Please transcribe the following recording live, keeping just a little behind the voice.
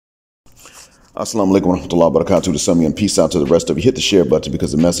Assalamu alaikum wa rahmatullahi wa barakatuh to some of you, and peace out to the rest of you. Hit the share button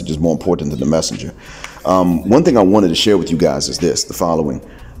because the message is more important than the messenger. One thing I wanted to share with you guys is this, the following,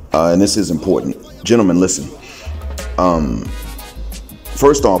 and this is important. Gentlemen, listen.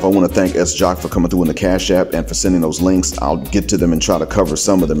 First off, I want to thank S. Jock for coming through in the Cash App and for sending those links. I'll get to them and try to cover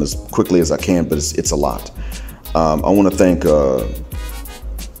some of them as quickly as I can, but it's a lot. I want to thank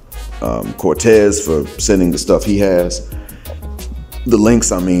Cortez for sending the stuff he has. The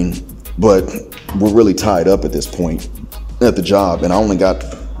links, I mean. But we're really tied up at this point at the job, and I only got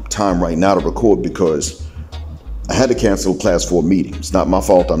time right now to record because I had to cancel class 4 meeting. It's not my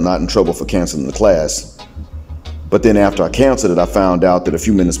fault. I'm not in trouble for canceling the class. But then after I canceled it, I found out that a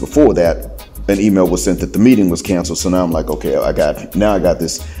few minutes before that, an email was sent that the meeting was canceled. So now I'm like, okay, I got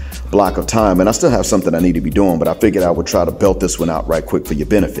this block of time, and I still have something I need to be doing, but I figured I would try to belt this one out right quick for your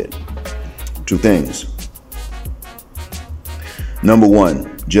benefit. 2 things. Number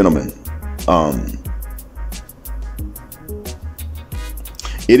 1, gentlemen.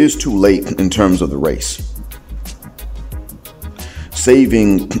 It is too late in terms of the race.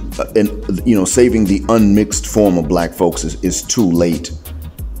 Saving the unmixed form of black folks is too late.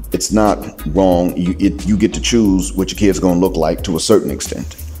 It's not wrong. You get to choose what your kid's going to look like to a certain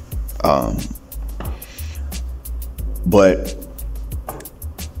extent. But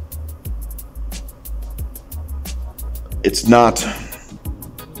it's not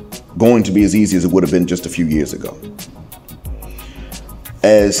going to be as easy as it would have been just a few years ago.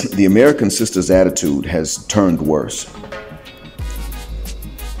 As the American sisters' attitude has turned worse,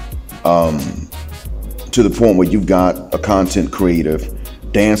 to the point where you've got a content creative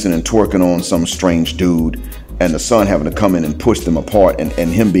dancing and twerking on some strange dude, and the son having to come in and push them apart, and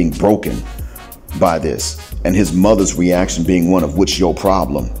him being broken by this, and his mother's reaction being one of "what's your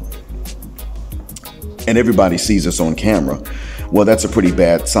problem?" and everybody sees us on camera. Well, that's a pretty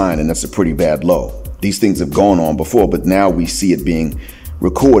bad sign, and that's a pretty bad low. These things have gone on before, but now we see it being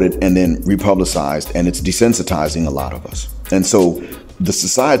recorded and then republicized, and it's desensitizing a lot of us. And so the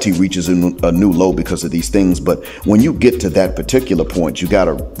society reaches a new low because of these things. But when you get to that particular point, you got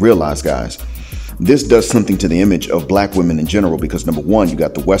to realize, guys, this does something to the image of black women in general, because number 1, you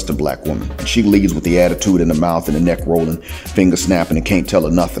got the Western black woman. She leads with the attitude in the mouth and the neck rolling, finger snapping, and can't tell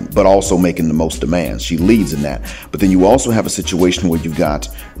her nothing, but also making the most demands. She leads in that. But then you also have a situation where you've got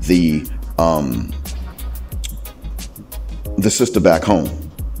the sister back home,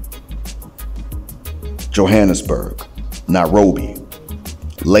 Johannesburg, Nairobi,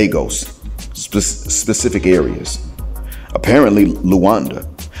 Lagos, specific areas. Apparently Luanda.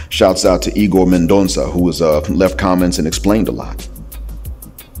 Shouts out to Igor Mendonça, who has left comments and explained a lot.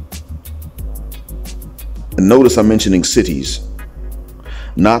 And notice I'm mentioning cities,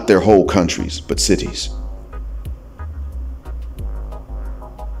 not their whole countries, but cities.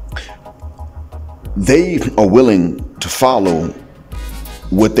 They are willing to follow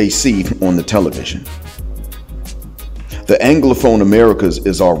what they see on the television. The Anglophone Americas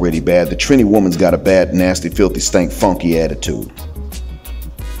is already bad. The Trini woman's got a bad, nasty, filthy, stank, funky attitude.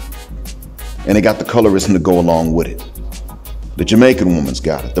 And they got the colorism to go along with it. The Jamaican woman's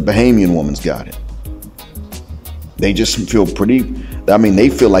got it. The Bahamian woman's got it. They just feel they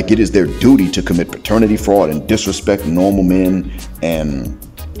feel like it is their duty to commit paternity fraud and disrespect normal men. And,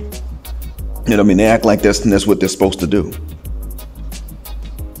 they act like that's what they're supposed to do.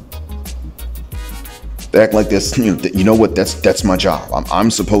 They act like this, you know what, that's my job. I'm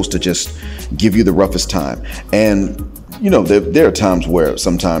supposed to just give you the roughest time. And there are times where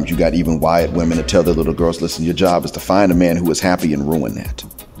sometimes you got even wired women to tell their little girls, listen, your job is to find a man who is happy and ruin that.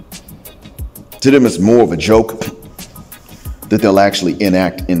 To them, it's more of a joke that they'll actually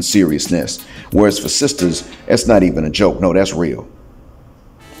enact in seriousness. Whereas for sisters, that's not even a joke. No, that's real.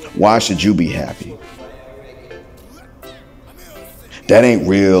 Why should you be happy? That ain't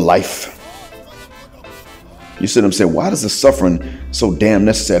real life. You sit and say, why does the suffering so damn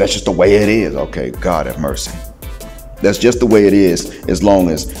necessary? That's just the way it is. Okay, God have mercy. That's just the way it is, as long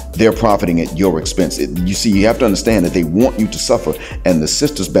as they're profiting at your expense. You see, you have to understand that they want you to suffer, and the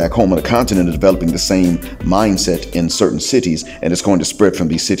sisters back home on the continent are developing the same mindset in certain cities, and it's going to spread from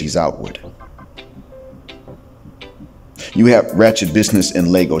these cities outward. You have ratchet business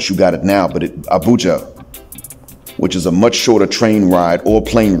in Lagos. You got it now, but Abuja, which is a much shorter train ride or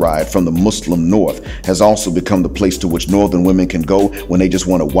plane ride from the Muslim north, has also become the place to which northern women can go when they just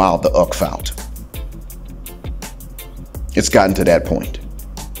want to wild the uck out. It's gotten to that point.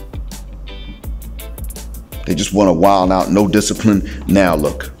 They just want to wild out, no discipline. Now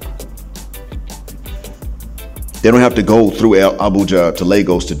look, they don't have to go through Abuja to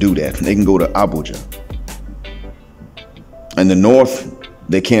Lagos to do that. They can go to Abuja. And the north,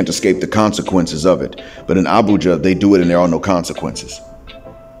 They can't escape the consequences of it. But in Abuja, they do it and there are no consequences.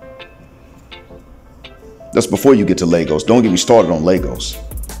 That's before you get to Lagos. Don't get me started on Lagos.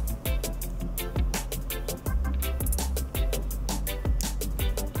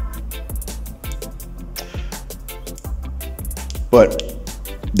 But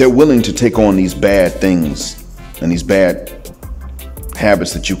they're willing to take on these bad things and these bad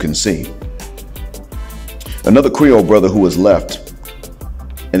habits that you can see. Another Creole brother who has left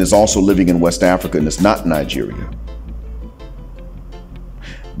and is also living in West Africa, and it's not Nigeria,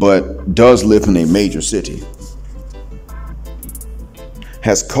 but does live in a major city,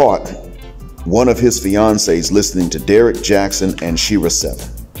 has caught one of his fiancées listening to Derek Jackson and Shira 7.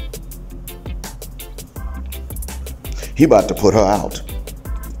 He about to put her out.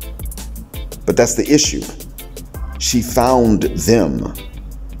 But that's the issue. She found them.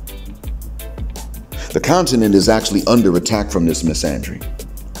 The continent is actually under attack from this misandry.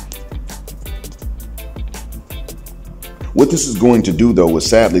 What this is going to do, though, is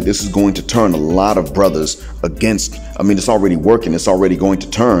sadly, this is going to turn a lot of brothers against, it's already working. It's already going to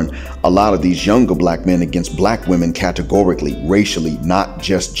turn a lot of these younger black men against black women categorically, racially, not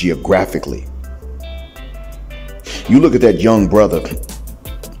just geographically. You look at that young brother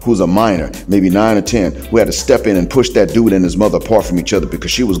who's a minor, maybe 9 or 10, who had to step in and push that dude and his mother apart from each other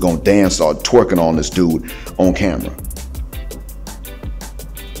because she was going to dance or twerking on this dude on camera.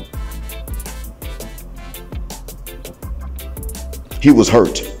 He was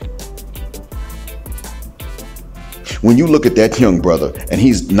hurt. When you look at that young brother and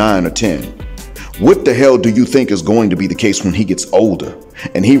he's 9 or 10, what the hell do you think is going to be the case when he gets older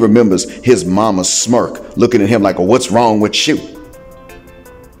and he remembers his mama's smirk looking at him like, oh, what's wrong with you?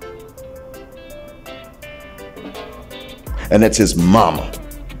 And that's his mama.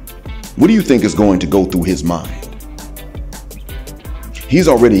 What do you think is going to go through his mind? He's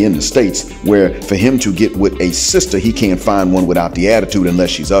already in the States where for him to get with a sister, he can't find one without the attitude unless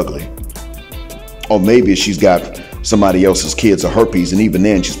she's ugly. Or maybe she's got somebody else's kids or herpes, and even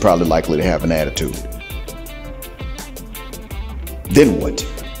then she's probably likely to have an attitude. Then what?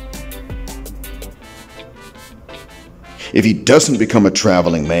 If he doesn't become a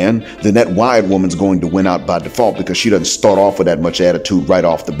traveling man, then that white woman's going to win out by default because she doesn't start off with that much attitude right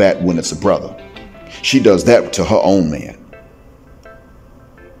off the bat when it's a brother. She does that to her own man.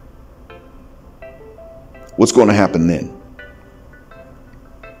 What's going to happen then?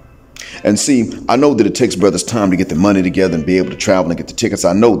 And see, I know that it takes brothers time to get the money together and be able to travel and get the tickets.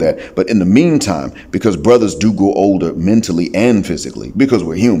 I know that. But in the meantime, because brothers do grow older mentally and physically, because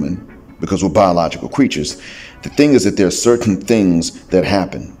we're human, because we're biological creatures, the thing is that there are certain things that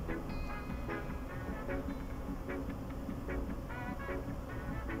happen.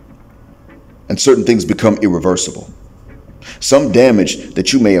 And certain things become irreversible. Some damage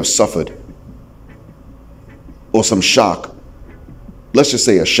that you may have suffered, or some shock, let's just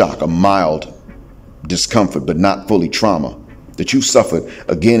say a shock, a mild discomfort, but not fully trauma, that you suffered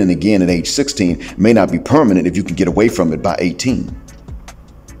again and again at age 16 may not be permanent if you can get away from it by 18.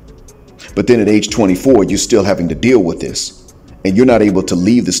 But then at age 24, you're still having to deal with this, and you're not able to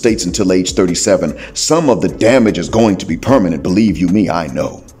leave the States until age 37. Some of the damage is going to be permanent. Believe you me, I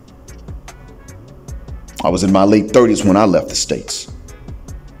know. I was in my late 30s when I left the States.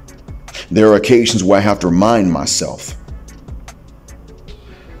 There are occasions where I have to remind myself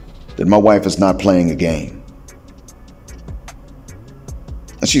that my wife is not playing a game.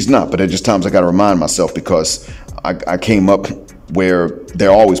 And she's not, but there are just times I got to remind myself because I came up where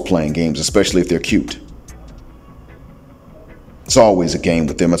they're always playing games, especially if they're cute. It's always a game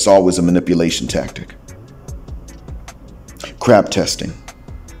with them. It's always a manipulation tactic. Crap testing.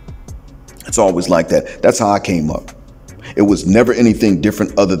 It's always like that. That's how I came up. It was never anything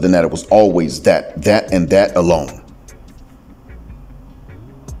different other than that. It was always that and that alone.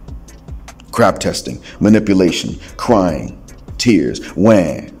 Crap testing, manipulation, crying, tears,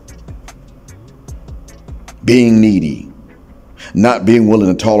 wham, being needy, not being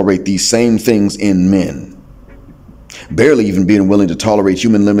willing to tolerate these same things in men, barely even being willing to tolerate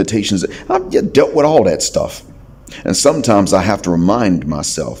human limitations. I've dealt with all that stuff. And sometimes I have to remind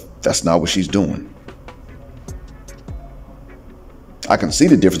myself that's not what she's doing. I can see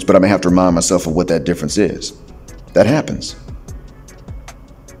the difference, but I may have to remind myself of what that difference is. That happens.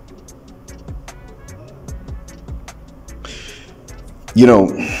 You know,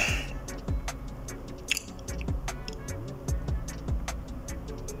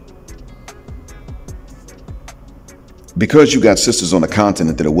 because you got sisters on the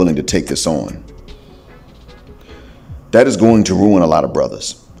continent that are willing to take this on, that is going to ruin a lot of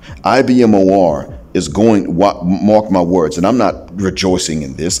brothers. IBMOR is going, mark my words, and I'm not rejoicing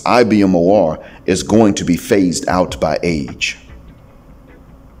in this, IBMOR is going to be phased out by age.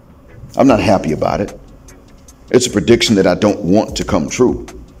 I'm not happy about it. It's a prediction that I don't want to come true.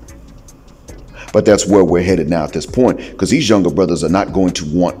 But that's where we're headed now at this point, because these younger brothers are not going to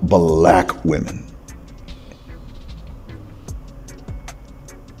want black women.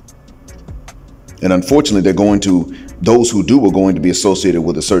 And unfortunately, those who do are going to be associated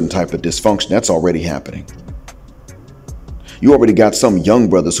with a certain type of dysfunction. That's already happening. You already got some young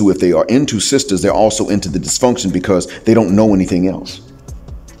brothers who, if they are into sisters, they're also into the dysfunction because they don't know anything else.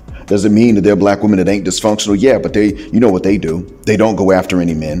 Does it mean that they're black women that ain't dysfunctional? Yeah, but you know what they do. They don't go after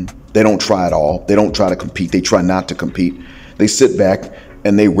any men. They don't try at all. They don't try to compete. They try not to compete. They sit back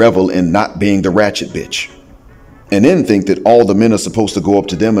and they revel in not being the ratchet bitch. And then think that all the men are supposed to go up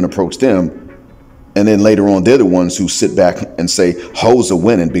to them and approach them. And then later on, they're the ones who sit back and say, hoes are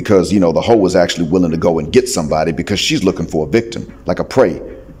winning because, you know, the hoe is actually willing to go and get somebody because she's looking for a victim, like a prey,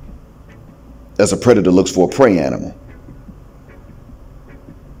 as a predator looks for a prey animal.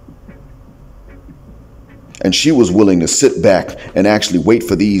 And she was willing to sit back and actually wait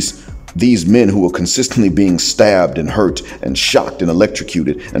for these men who were consistently being stabbed and hurt and shocked and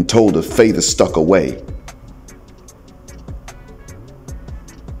electrocuted and told to fade the stuck away.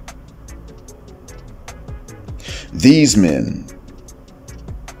 These men,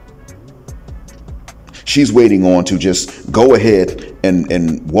 she's waiting on to just go ahead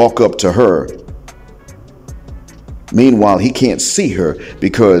and walk up to her. Meanwhile, he can't see her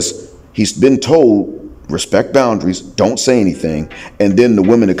because he's been told, respect boundaries, don't say anything. And then the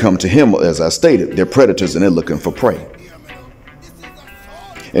women that come to him, as I stated, they're predators and they're looking for prey.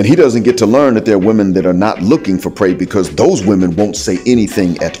 And he doesn't get to learn that there are women that are not looking for prey because those women won't say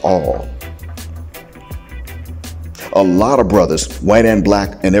anything at all. A lot of brothers, white and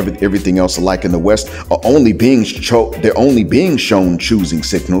black and everything else alike in the West, are only being shown choosing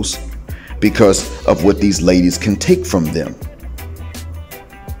signals because of what these ladies can take from them.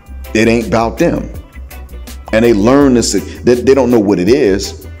 It ain't about them. And they learn this, they don't know what it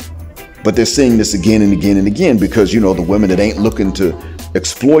is, but they're seeing this again and again and again because, you know, the women that ain't looking to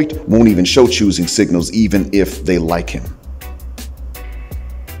exploit won't even show choosing signals even if they like him.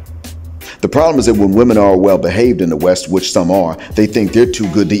 The problem is that when women are well behaved in the West, which some are, they think they're too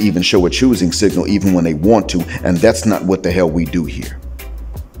good to even show a choosing signal even when they want to, and that's not what the hell we do here.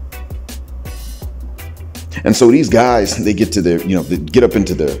 And so these guys, they get to their, you know, they get up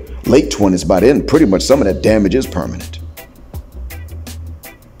into their late 20s. By then, pretty much some of that damage is permanent.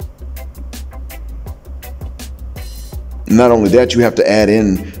 Not only that, you have to add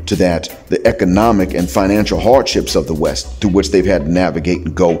in to that the economic and financial hardships of the West through which they've had to navigate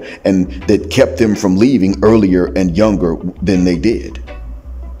and go, and that kept them from leaving earlier and younger than they did.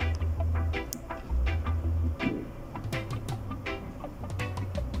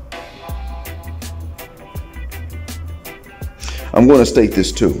 I'm going to state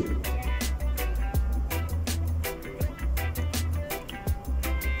this too.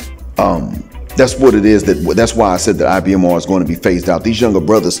 That's what it is. That's why I said that IBMR is going to be phased out. These younger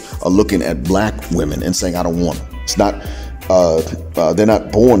brothers are looking at black women and saying, I don't want them. It's not, they're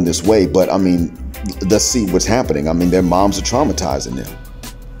not born this way, but I mean, let's see what's happening. I mean, their moms are traumatizing them.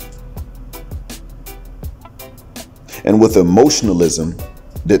 And with emotionalism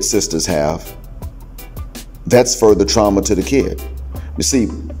that sisters have, that's further trauma to the kid. You see,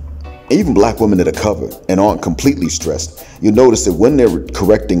 even black women that are covered and aren't completely stressed, you notice that when they're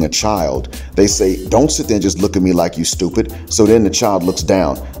correcting a child, they say, don't sit there and just look at me like you stupid. So then the child looks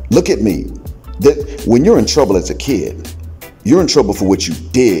down. Look at me. When you're in trouble as a kid, you're in trouble for what you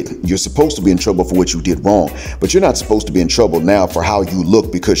did. You're supposed to be in trouble for what you did wrong, but you're not supposed to be in trouble now for how you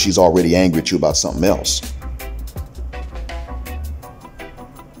look because she's already angry at you about something else.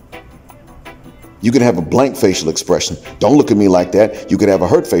 You could have a blank facial expression. Don't look at me like that. You could have a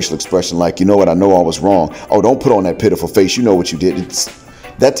hurt facial expression like, you know what, I know I was wrong. Oh, don't put on that pitiful face. You know what you did. It's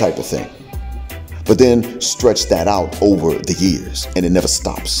that type of thing. But then stretch that out over the years and it never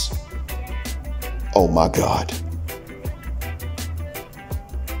stops. Oh my God.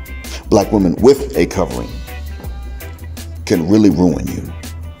 Black women with a covering can really ruin you.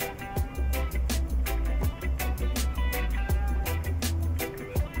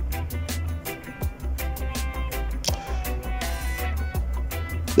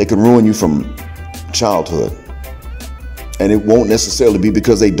 They can ruin you from childhood. And it won't necessarily be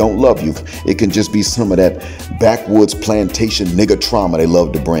because they don't love you. It can just be some of that backwoods plantation nigger trauma they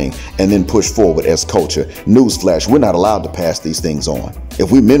love to bring and then push forward as culture. Newsflash, we're not allowed to pass these things on.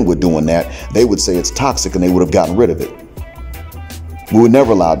 If we men were doing that, they would say it's toxic and they would have gotten rid of it. We were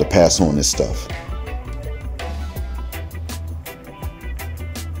never allowed to pass on this stuff.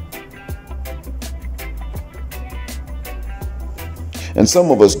 And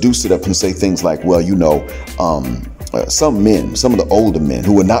some of us do sit up and say things like, well, you know, some men, some of the older men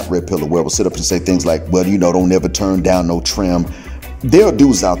who are not red pill aware will sit up and say things like, well, you know, don't ever turn down no trim. There are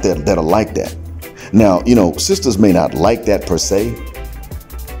dudes out there that are like that. Now, you know, sisters may not like that per se,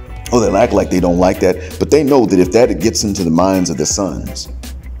 or they'll act like they don't like that, but they know that if that gets into the minds of their sons,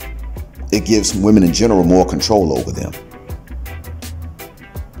 it gives women in general more control over them,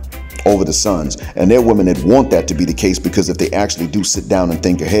 over the sons. And there are women that want that to be the case, because if they actually do sit down and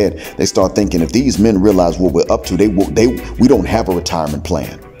think ahead, they start thinking, if these men realize what we're up to, we don't have a retirement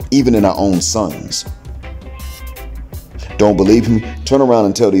plan, even in our own sons. Don't believe me? Turn around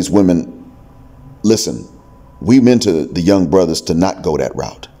and tell these women, listen, we mentor the young brothers to not go that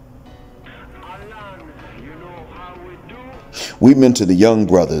route. We mentor the young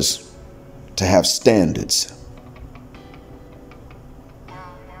brothers to have standards,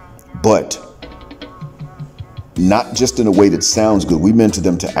 but not just in a way that sounds good. We mentor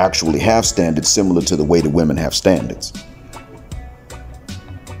them to actually have standards similar to the way the women have standards.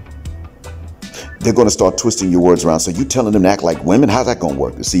 They're going to start twisting your words around. So you telling them to act like women? How's that going to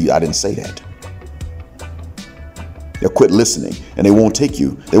work? See, I didn't say that. They'll quit listening, and they won't take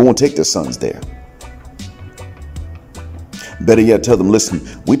you. They won't take their sons there. Better yet, tell them, listen,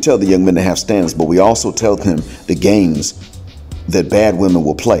 we tell the young men to have standards, but we also tell them the games that bad women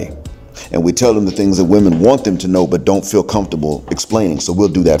will play. And we tell them the things that women want them to know but don't feel comfortable explaining. So we'll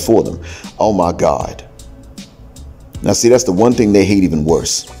do that for them. Oh my God. Now see, that's the one thing they hate even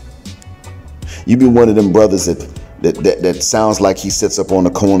worse. You be one of them brothers that sounds like he sits up on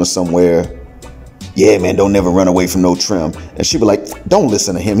the corner somewhere. Yeah, man, don't never run away from no trim. And she be like, don't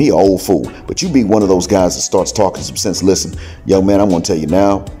listen to him. He an old fool. But you be one of those guys that starts talking some sense. Listen, young man, I'm going to tell you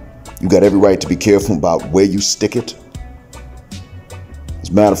now, you got every right to be careful about where you stick it. As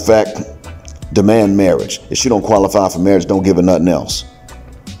a matter of fact, demand marriage. If she don't qualify for marriage, don't give her nothing else.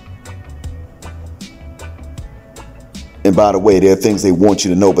 And by the way, there are things they want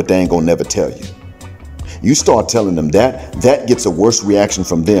you to know, but they ain't going to never tell you. You start telling them that gets a worse reaction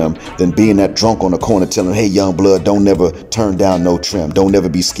from them than being that drunk on the corner telling, hey, young blood, don't never turn down no trim. Don't never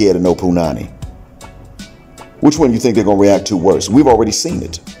be scared of no punani. Which one do you think they're going to react to worse? We've already seen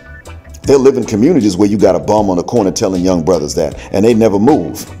it. They live in communities where you got a bum on the corner telling young brothers that, and they never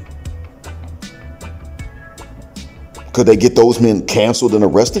move. Could they get those men canceled and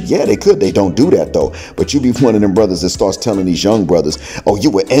arrested? Yeah, they could. They don't do that, though. But you be one of them brothers that starts telling these young brothers, oh, you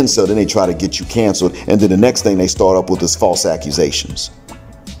were incel, then they try to get you canceled. And then the next thing they start up with is false accusations.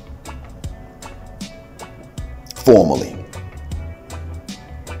 Formally.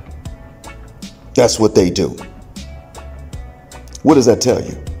 That's what they do. What does that tell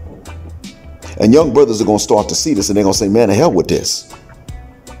you? And young brothers are going to start to see this, and they're going to say, man, the hell with this.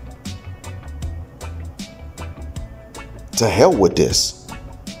 To hell with this.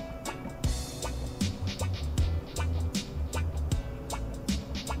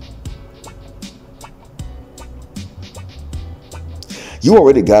 You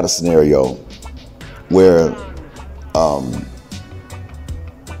already got a scenario where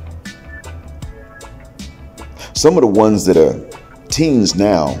some of the ones that are teens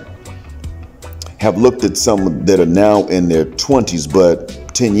now have looked at some that are now in their 20s,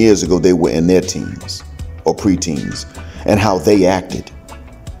 but 10 years ago they were in their teens or preteens, and how they acted.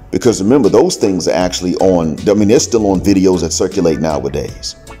 Because remember, those things are actually on, I mean, they're still on videos that circulate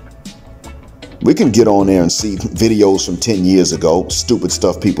nowadays. We can get on there and see videos from 10 years ago, stupid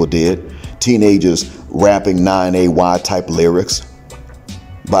stuff people did. Teenagers rapping 9AY type lyrics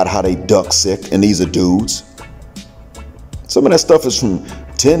about how they duck sick, and these are dudes. Some of that stuff is from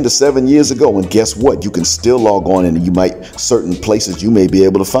 10 to 7 years ago, and guess what? You can still log on, and you might, certain places you may be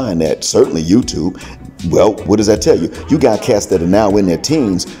able to find that. Certainly YouTube. Well, what does that tell you? You got cats that are now in their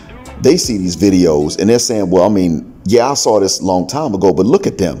teens. They see these videos and they're saying, well, I mean, yeah, I saw this a long time ago, but look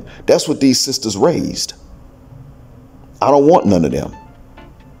at them. That's what these sisters raised. I don't want none of them.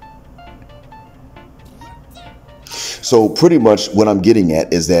 So pretty much what I'm getting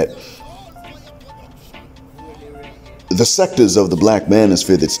at is that the sectors of the black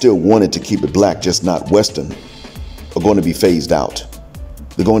manosphere that still wanted to keep it black, just not Western, are going to be phased out.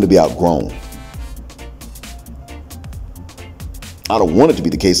 They're going to be outgrown. I don't want it to be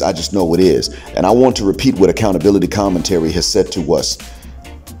the case. I just know it is. And I want to repeat what Accountability Commentary has said to us.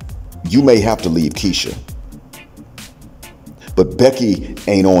 You may have to leave Keisha, but Becky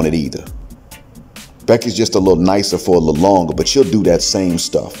ain't on it either. Becky's just a little nicer for a little longer, but she'll do that same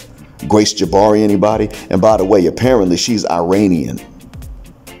stuff. Grace Jabari, anybody? And by the way, apparently she's Iranian.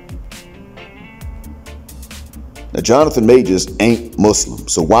 Now, Jonathan Majors ain't Muslim.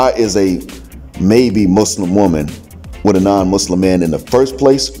 So why is a maybe Muslim woman with a non-Muslim man in the first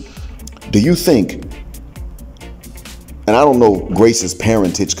place, do you think, and I don't know Grace's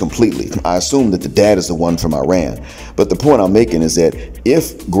parentage completely, I assume that the dad is the one from Iran, but the point I'm making is that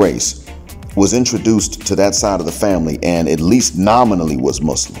if Grace was introduced to that side of the family and at least nominally was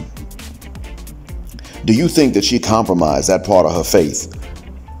Muslim, do you think that she compromised that part of her faith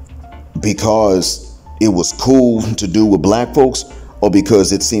because it was cool to do with black folks, or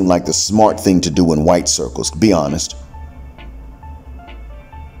because it seemed like the smart thing to do in white circles? Be honest.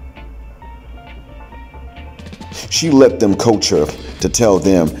 She let them coach her to tell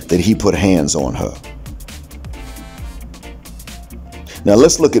them that he put hands on her. Now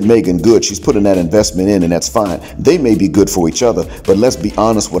let's look at Megan Good. She's putting that investment in, and that's fine. They may be good for each other, but let's be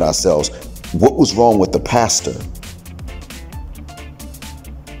honest with ourselves. What was wrong with the pastor?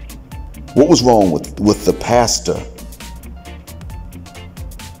 What was wrong with the pastor,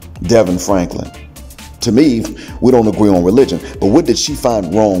 Devin Franklin? To me, we don't agree on religion, but what did she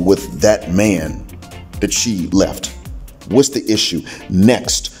find wrong with that man that she left? What's the issue?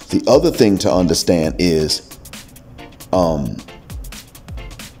 Next, the other thing to understand is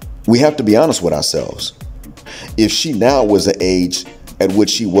we have to be honest with ourselves. If she now was the age at which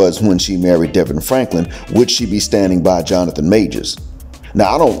she was when she married Devin Franklin, would she be standing by Jonathan Majors?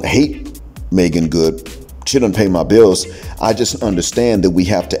 Now, I don't hate Megan Good. She doesn't pay my bills. I just understand that we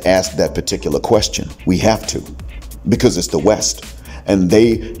have to ask that particular question. We have to, because it's the West. And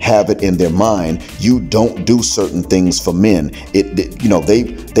they have it in their mind. You don't do certain things for men.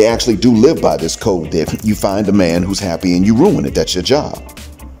 They actually do live by this code that you find a man who's happy and you ruin it. That's your job.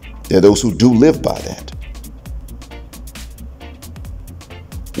 There are those who do live by that.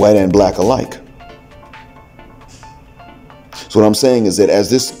 White and black alike. So what I'm saying is that as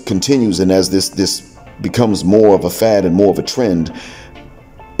this continues and as this becomes more of a fad and more of a trend,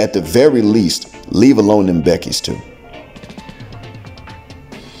 at the very least, leave alone them Beckys too.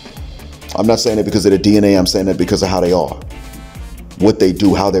 I'm not saying that because of their DNA. I'm saying that because of how they are, what they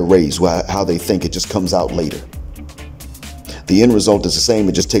do, how they're raised, how they think. It just comes out later. The end result is the same.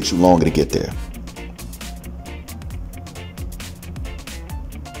 It just takes you longer to get there.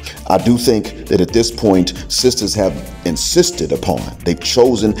 I do think that at this point, sisters have insisted upon, they've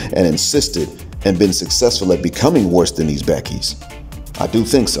chosen and insisted and been successful at becoming worse than these Beckys. I do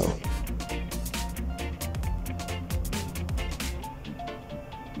think so.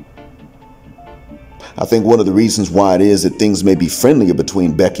 I think one of the reasons why it is that things may be friendlier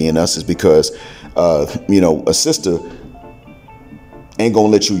between Becky and us is because, a sister ain't gonna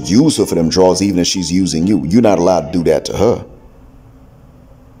let you use her for them draws even if she's using you. You're not allowed to do that to her.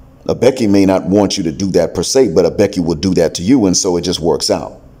 A Becky may not want you to do that per se, but a Becky will do that to you, and so it just works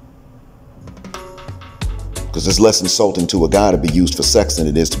out. Because it's less insulting to a guy to be used for sex than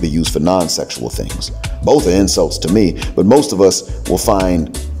it is to be used for non-sexual things. Both are insults to me, but most of us will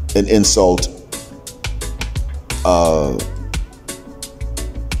find an insult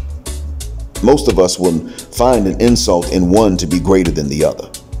most of us will find an insult in one to be greater than the other.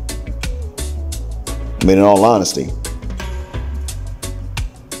 I mean, in all honesty,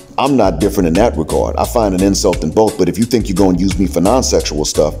 I'm not different in that regard. I find an insult in both, but if you think you're going to use me for non-sexual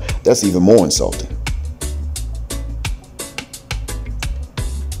stuff, that's even more insulting.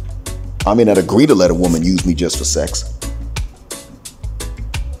 I may not agree to let a woman use me just for sex,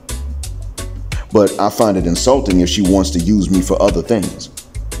 but I find it insulting if she wants to use me for other things.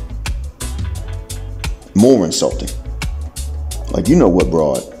 More insulting. Like, you know what,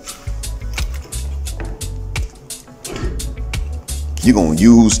 broad? You're going to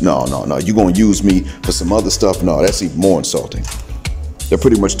use, no. You're going to use me for some other stuff? No, that's even more insulting. That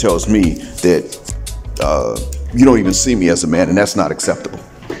pretty much tells me that you don't even see me as a man, and that's not acceptable.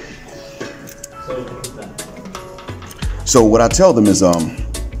 So what I tell them is, what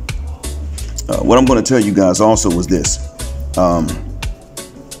I'm going to tell you guys also is this.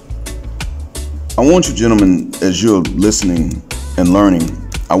 I want you gentlemen, as you're listening and learning,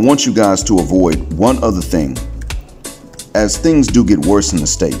 I want you guys to avoid one other thing. As things do get worse in the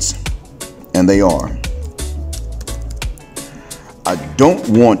States, and they are, I don't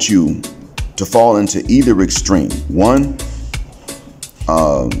want you to fall into either extreme. One,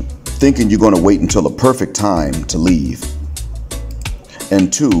 thinking you're going to wait until a perfect time to leave.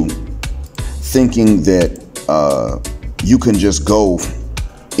 And two, thinking that you can just go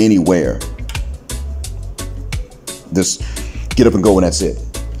anywhere. Just get up and go and that's it.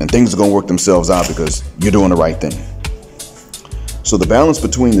 And things are going to work themselves out because you're doing the right thing. So the balance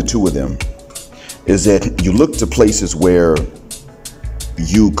between the two of them is that you look to places where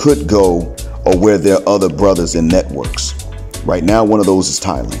you could go or where there are other brothers in networks. Right now, one of those is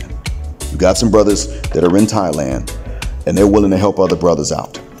Thailand. You got some brothers that are in Thailand and they're willing to help other brothers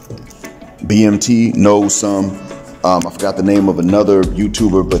out. BMT knows some. I forgot the name of another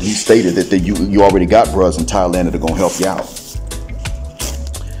YouTuber, but he stated that you already got brothers in Thailand that are going to help you out.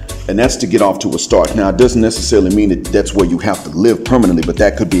 And that's to get off to a start. Now, it doesn't necessarily mean that that's where you have to live permanently, but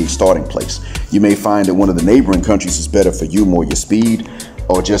that could be a starting place. You may find that one of the neighboring countries is better for you, more your speed,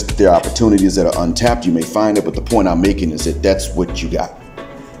 or just that there are opportunities that are untapped. You may find it, but the point I'm making is that that's what you got.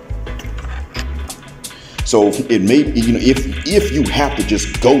 So it may, you know, if you have to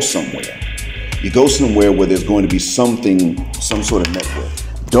just go somewhere, you go somewhere where there's going to be some sort of network.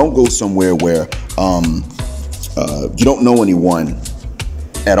 Don't go somewhere where you don't know anyone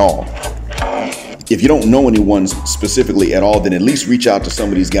at all. If you don't know anyone specifically at all, then at least reach out to some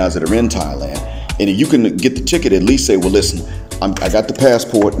of these guys that are in Thailand. And if you can get the ticket, at least say, well, listen, I got the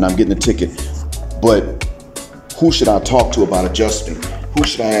passport and I'm getting the ticket, but who should I talk to about adjusting? Who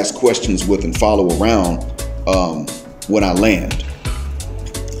should I ask questions with and follow around when I land?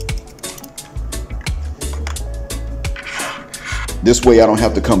 This way I don't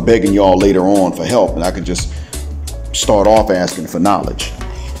have to come begging y'all later on for help, and I can just start off asking for knowledge.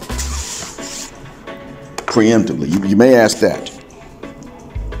 Preemptively, you may ask that.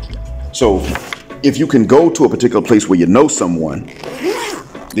 So if you can go to a particular place where you know someone,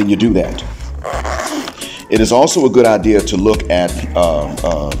 then you do that. It is also a good idea to look at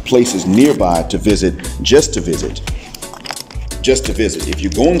places nearby to visit, just to visit. Just to visit. If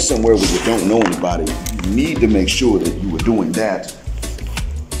you're going somewhere where you don't know anybody, you need to make sure that you are doing that,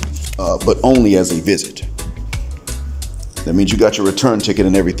 but only as a visit. That means you got your return ticket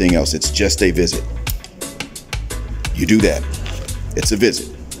and everything else. It's just a visit. You do that. It's a visit.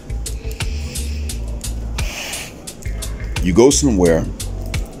 You go somewhere,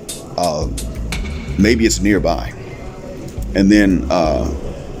 maybe it's nearby, and then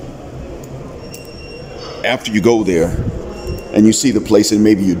after you go there and you see the place and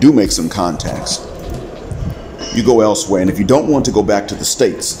maybe you do make some contacts, you go elsewhere. And if you don't want to go back to the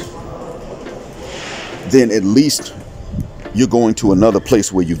States, then at least you're going to another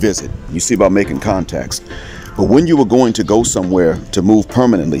place where you visit. You see about making contacts. But when you were going to go somewhere to move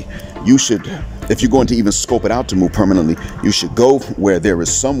permanently, you should, if you're going to even scope it out to move permanently, you should go where there is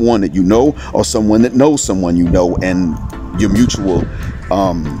someone that you know or someone that knows someone you know, and your mutual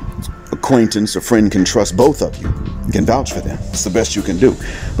acquaintance or friend can trust both of you, can vouch for them. It's the best you can do.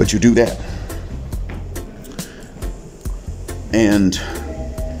 But you do that. And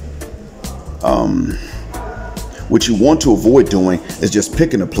what you want to avoid doing is just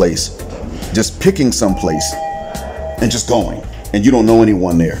picking a place, just picking some place and just going, and you don't know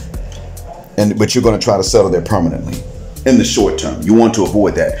anyone there, but you're going to try to settle there permanently in the short term. You want to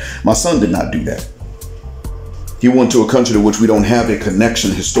avoid that. My son did not do that. He went to a country to which we don't have a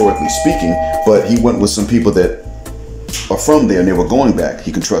connection historically speaking, but he went with some people that are from there and they were going back.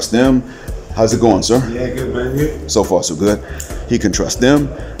 He can trust them. How's it going, sir? Yeah, good, man. Yeah. So far, so good. He can trust them,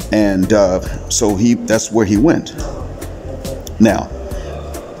 and so that's where he went. Now,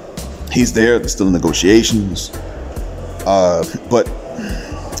 he's there. There's still negotiations, but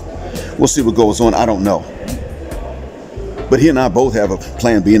we'll see what goes on. I don't know. But he and I both have a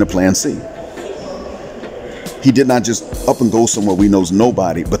plan B and a plan C. He did not just up and go somewhere we knows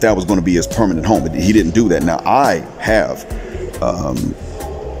nobody, but that was going to be his permanent home. But he didn't do that. Now, I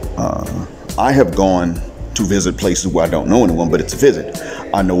have gone to visit places where I don't know anyone, but it's a visit.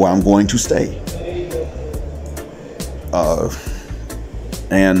 I know where I'm going to stay.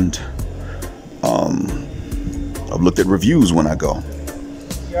 And I've looked at reviews when I go.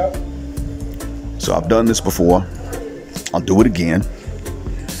 Yep. So I've done this before. I'll do it again.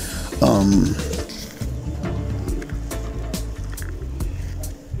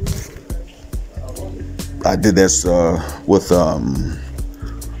 I did this with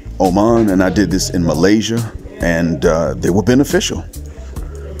Oman, and I did this in Malaysia, and they were beneficial.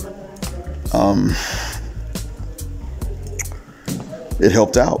 It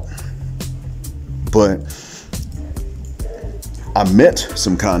helped out. But I met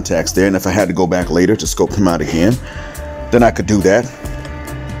some contacts there, and if I had to go back later to scope them out again, then I could do that.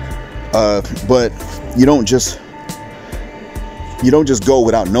 But you don't just go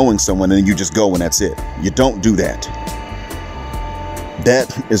without knowing someone and you just go and that's it. You don't do that.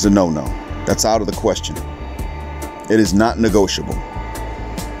 That is a no-no. That's out of the question. It is not negotiable.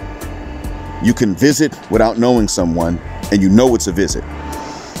 You can visit without knowing someone, and you know it's a visit.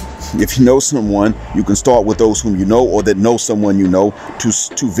 If you know someone, you can start with those whom you know or that know someone you know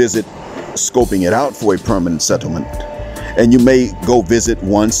to visit, scoping it out for a permanent settlement. And you may go visit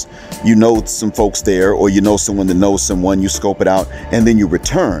once you know some folks there, or you know someone that knows someone, you scope it out, and then you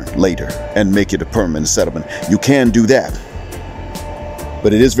return later and make it a permanent settlement. You can do that.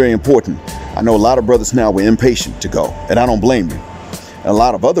 But it is very important. I know a lot of brothers now were impatient to go, and I don't blame you. And a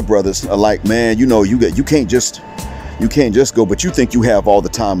lot of other brothers are like, man, you know, you can't just go, but you think you have all the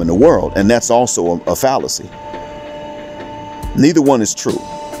time in the world, and that's also a fallacy. Neither one is true.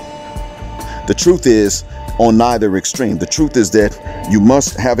 The truth is on neither extreme. The truth is that you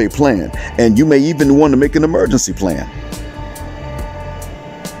must have a plan, and you may even want to make an emergency plan.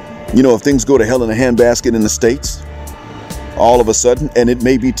 You know, if things go to hell in a handbasket in the States, all of a sudden, and it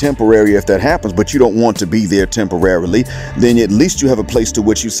may be temporary if that happens, but you don't want to be there temporarily, then at least you have a place to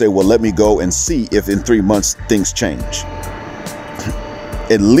which you say, well, let me go and see if in 3 months things change.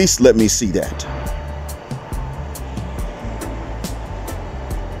 At least let me see that.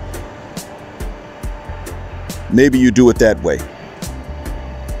 Maybe you do it that way.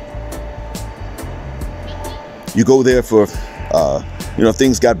 You go there for, you know,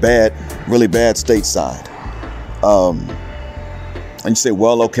 things got bad, really bad stateside. And you say,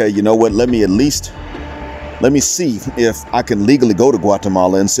 well, okay, you know what, let me see if I can legally go to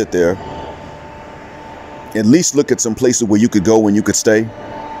Guatemala and sit there. At least look at some places where you could go and you could stay.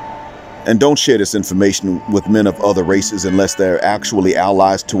 And don't share this information with men of other races unless they're actually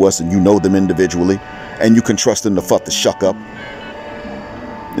allies to us and you know them individually and you can trust them to fuck the shuck up.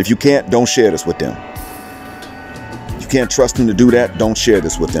 If you can't, don't share this with them. If you can't trust them to do that, don't share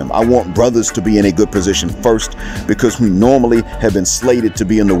this with them. I want brothers to be in a good position first, because we normally have been slated to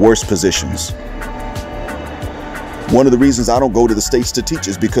be in the worst positions. One of the reasons I don't go to the States to teach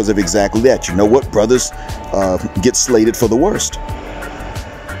is because of exactly that. You know what? Brothers get slated for the worst.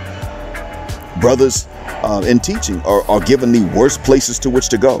 Brothers in teaching are given the worst places to which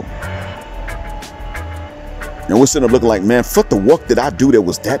to go. And we're sitting up looking like, man, fuck the work that I do that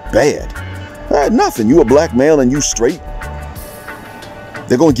was that bad. Nothing. You a black male and you straight.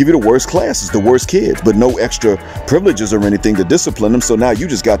 They're going to give you the worst classes, the worst kids, but no extra privileges or anything to discipline them. So now you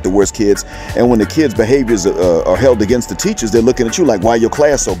just got the worst kids. And when the kids' behaviors are held against the teachers, they're looking at you like, why your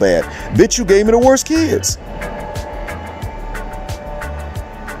class so bad? Bitch, you gave me the worst kids.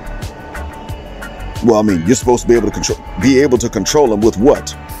 Well, I mean, you're supposed to be able to control them with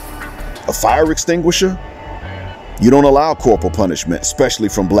what? A fire extinguisher? You don't allow corporal punishment, especially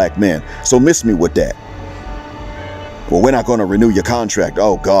from black men. So miss me with that. Well, we're not going to renew your contract.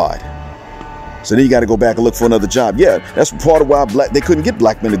 Oh, God. So then you got to go back and look for another job. Yeah, that's part of why they couldn't get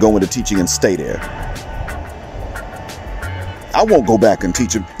black men to go into teaching and stay there. I won't go back and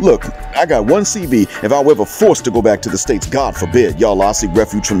teach them. Look, I got one CV. If I were ever forced to go back to the States, God forbid, y'all, I'll seek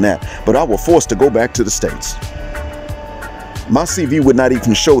refuge from that. But I was forced to go back to the States. My CV would not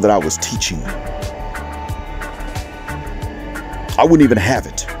even show that I was teaching. I wouldn't even have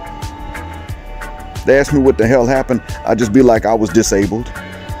it. They asked me what the hell happened. I'd just be like, I was disabled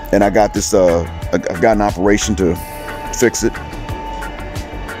and I got this, I got an operation to fix it.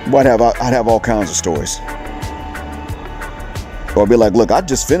 I'd have all kinds of stories. Or I'd be like, look, I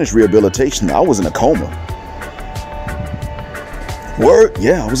just finished rehabilitation. I was in a coma. Word?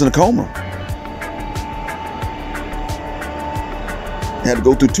 Yeah, I was in a coma. I had to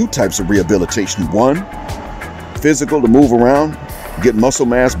go through 2 types of rehabilitation. 1, physical, to move around, get muscle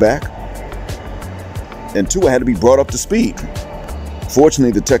mass back. And 2, I had to be brought up to speed.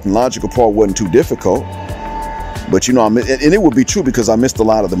 Fortunately, the technological part wasn't too difficult. But, you know, and it would be true because I missed a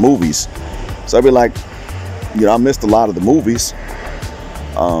lot of the movies. So I'd be like, you know, I missed a lot of the movies.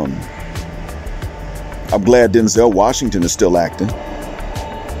 I'm glad Denzel Washington is still acting.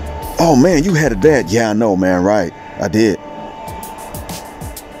 Oh, man, you had it bad. Yeah, I know, man, right. I did.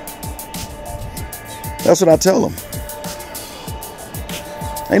 That's what I tell them.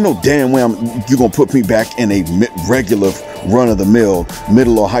 Ain't no damn way you're going to put me back in a regular run-of-the-mill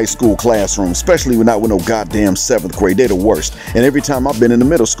middle or high school classroom, especially not with no goddamn 7th grade. They're the worst. And every time I've been in the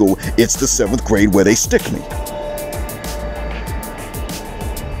middle school, it's the 7th grade where they stick me.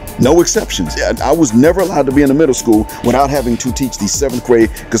 No exceptions. I was never allowed to be in the middle school without having to teach the 7th grade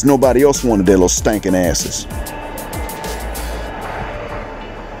because nobody else wanted their little stinking asses.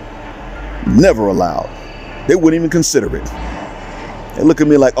 Never allowed. They wouldn't even consider it. They look at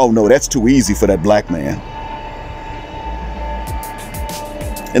me like, oh no, that's too easy for that black man.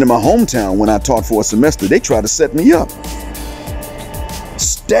 And in my hometown, when I taught for a semester, they tried to set me up.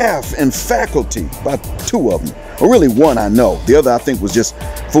 Staff and faculty, about 2 of them. Or really 1, I know. The other, I think, was just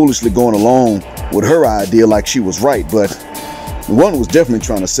foolishly going along with her idea like she was right. But 1 was definitely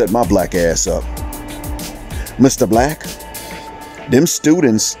trying to set my black ass up. Mr. Black, them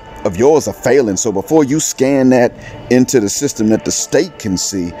students of yours are failing. So before you scan that into the system that the state can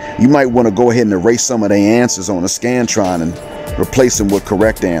see, you might want to go ahead and erase some of their answers on a Scantron and replace them with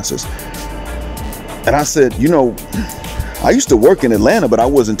correct answers. And I said, you know, I used to work in Atlanta, but I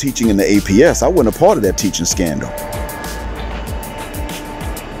wasn't teaching in the APS. I wasn't a part of that teaching scandal.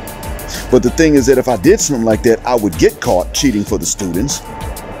 But the thing is that if I did something like that, I would get caught cheating for the students.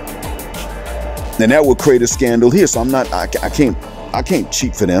 And that would create a scandal here. So I can't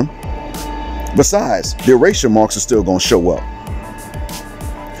cheat for them. Besides, the erasure marks are still gonna show up.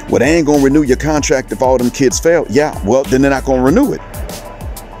 Well, they ain't gonna renew your contract if all them kids fail. Yeah, well, then they're not gonna renew it.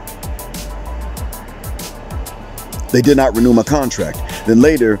 They did not renew my contract. Then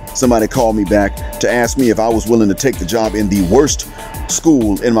later, somebody called me back to ask me if I was willing to take the job in the worst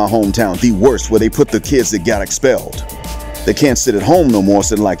school in my hometown, the worst, where they put the kids that got expelled. They can't sit at home no more.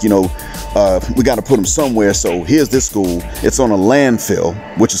 So like, you know, we got to put them somewhere. So here's this school. It's on a landfill,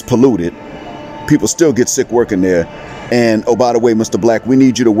 which is polluted. People still get sick working there. And oh, by the way, Mr. Black, we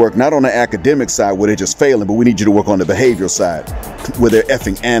need you to work not on the academic side where they're just failing, but we need you to work on the behavioral side where they're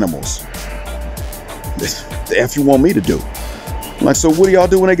effing animals. The F you want me to do? I'm like, so what do y'all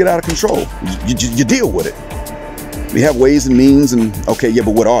do when they get out of control? You deal with it. We have ways and means, and okay, yeah,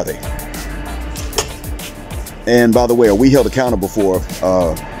 but what are they? And by the way, are we held accountable for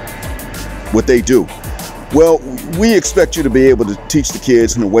what they do? Well, we expect you to be able to teach the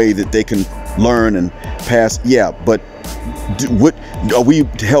kids in a way that they can learn and pass. Yeah, but what are we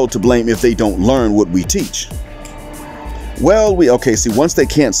held to blame if they don't learn what we teach? Well, okay, see, once they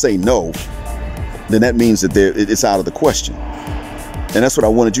can't say no, then that means that it's out of the question. And that's what I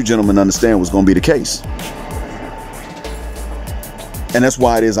wanted you gentlemen to understand was going to be the case. And that's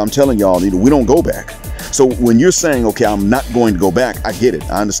why it is I'm telling y'all, you know, we don't go back. So when you're saying, okay, I'm not going to go back, I get it.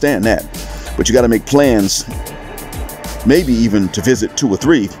 I understand that. But you got to make plans, maybe even to visit 2 or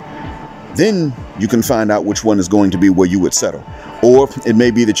 3. Then you can find out which one is going to be where you would settle. Or it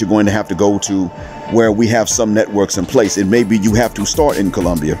may be that you're going to have to go to where we have some networks in place. It may be you have to start in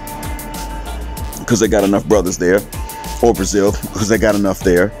Colombia because they got enough brothers there, or Brazil because they got enough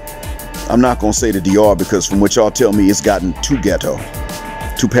there. I'm not going to say the DR because from what y'all tell me, it's gotten too ghetto,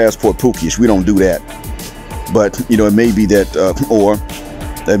 too passport pookish. We don't do that. But, you know, it may be that, or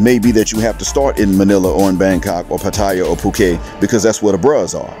it may be that you have to start in Manila or in Bangkok or Pattaya or Phuket because that's where the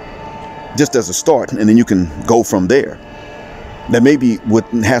brothers are. Just as a start, and then you can go from there. That may be what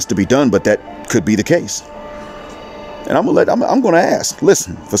has to be done, but that could be the case. And I'm going to ask,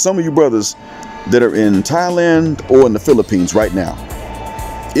 listen, for some of you brothers that are in Thailand or in the Philippines right now,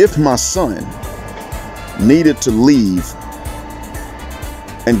 if my son needed to leave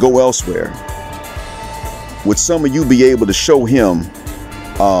and go elsewhere, would some of you be able to show him,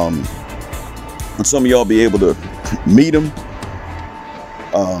 would some of y'all be able to meet him,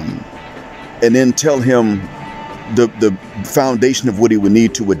 and then tell him the foundation of what he would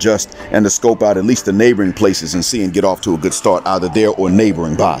need to adjust and to scope out at least the neighboring places and see and get off to a good start either there or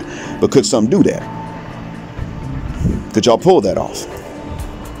neighboring by? But could some do that? Could y'all pull that off?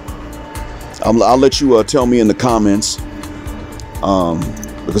 I'll let you tell me in the comments,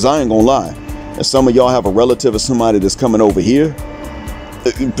 because I ain't gonna lie. If some of y'all have a relative or somebody that's coming over here,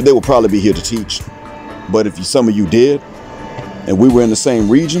 they will probably be here to teach. But if some of you did, and we were in the same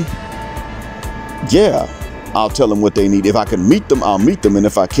region, yeah, I'll tell them what they need. If I can meet them, I'll meet them. And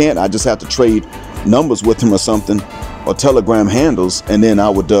if I can't, I just have to trade numbers with them or something, or telegram handles, and then I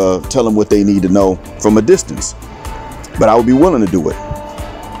would tell them what they need to know from a distance. But I would be willing to do it.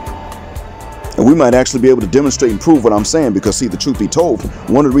 And we might actually be able to demonstrate and prove what I'm saying, because see, the truth be told,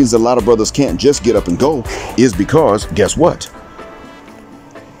 one of the reasons a lot of brothers can't just get up and go is because, guess what?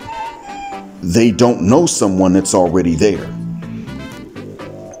 They don't know someone that's already there.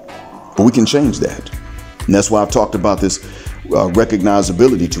 But we can change that. And that's why I've talked about this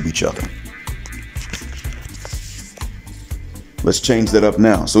recognizability to each other. Let's change that up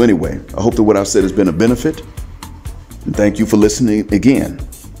now. So anyway, I hope that what I've said has been a benefit. And thank you for listening again.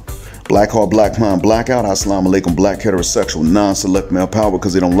 Black Heart, Black Mind, Blackout, Assalamu Alaikum, Black Heterosexual, Non-Select Male Power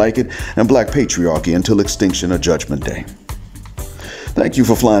because they don't like it, and Black Patriarchy until extinction or Judgment Day. Thank you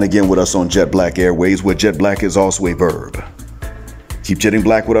for flying again with us on Jet Black Airways, where jet black is also a verb. Keep jetting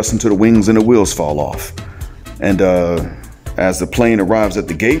black with us until the wings and the wheels fall off. And as the plane arrives at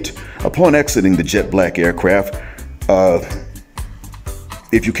the gate, upon exiting the jet black aircraft,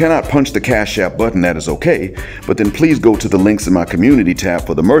 if you cannot punch the Cash App button, that is okay, but then please go to the links in my community tab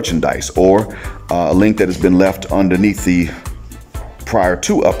for the merchandise, or a link that has been left underneath the prior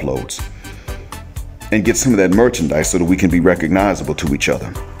 2 uploads, and get some of that merchandise so that we can be recognizable to each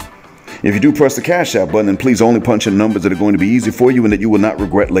other. If you do press the Cash App button, then please only punch in numbers that are going to be easy for you and that you will not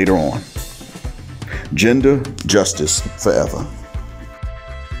regret later on. Gender justice forever.